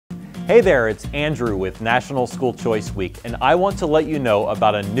Hey there, it's Andrew with National School Choice Week, and I want to let you know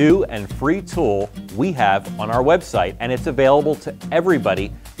about a new and free tool we have on our website, and it's available to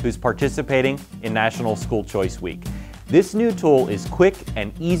everybody who's participating in National School Choice Week. This new tool is quick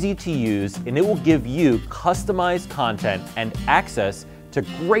and easy to use, and it will give you customized content and access to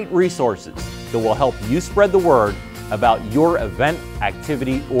great resources that will help you spread the word about your event,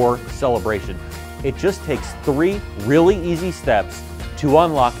 activity, or celebration. It just takes 3 really easy steps to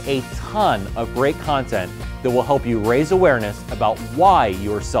unlock a ton of great content that will help you raise awareness about why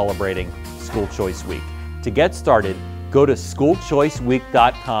you're celebrating School Choice Week. To get started, go to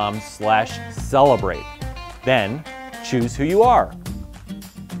schoolchoiceweek.com/celebrate. Then choose who you are.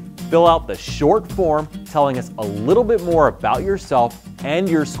 Fill out the short form telling us a little bit more about yourself and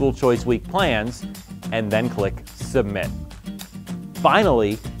your School Choice Week plans, and then click Submit.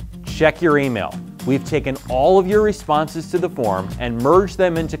 Finally, check your email. We've taken all of your responses to the form and merged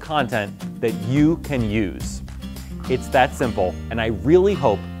them into content that you can use. It's that simple, and I really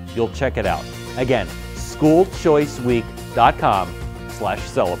hope you'll check it out. Again,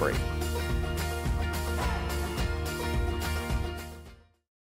 schoolchoiceweek.com/celebrate.